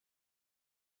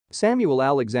Samuel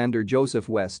Alexander Joseph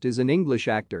West is an English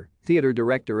actor, theatre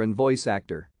director and voice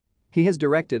actor. He has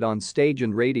directed on stage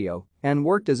and radio and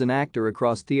worked as an actor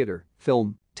across theatre,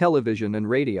 film, television and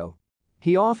radio.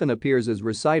 He often appears as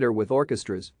reciter with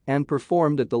orchestras and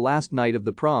performed at the last night of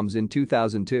the Proms in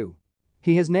 2002.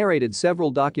 He has narrated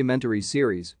several documentary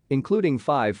series, including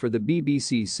 5 for the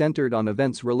BBC centred on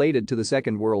events related to the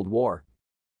Second World War.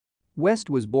 West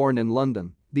was born in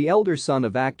London, the elder son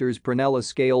of actors Prunella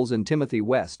Scales and Timothy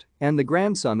West, and the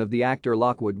grandson of the actor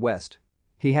Lockwood West.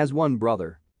 He has one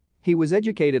brother. He was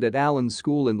educated at Allen's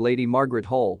School in Lady Margaret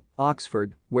Hall,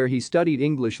 Oxford, where he studied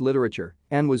English literature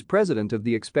and was president of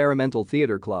the Experimental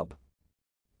Theatre Club.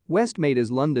 West made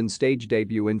his London stage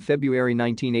debut in February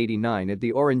 1989 at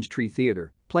the Orange Tree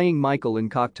Theatre, playing Michael in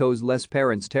Cocteau's Les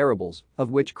Parents Terribles,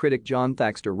 of which critic John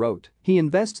Thaxter wrote, "He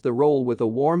invests the role with a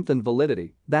warmth and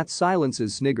validity that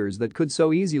silences sniggers that could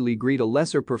so easily greet a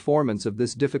lesser performance of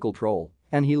this difficult role,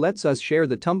 and he lets us share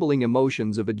the tumbling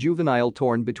emotions of a juvenile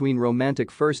torn between romantic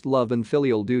first love and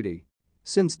filial duty."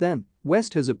 Since then,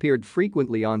 West has appeared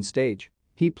frequently on stage.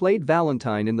 He played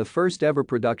Valentine in the first ever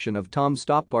production of Tom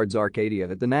Stoppard's Arcadia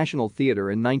at the National Theatre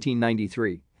in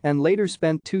 1993 and later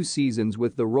spent 2 seasons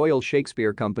with the Royal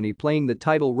Shakespeare Company playing the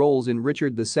title roles in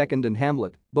Richard II and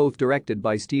Hamlet, both directed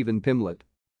by Stephen Pimlett.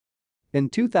 In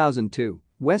 2002,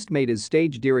 West made his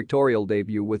stage directorial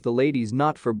debut with The Ladies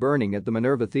Not for Burning at the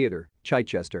Minerva Theatre,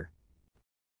 Chichester.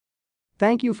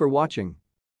 Thank you for watching.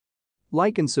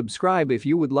 Like and subscribe if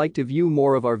you would like to view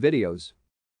more of our videos.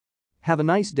 Have a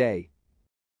nice day.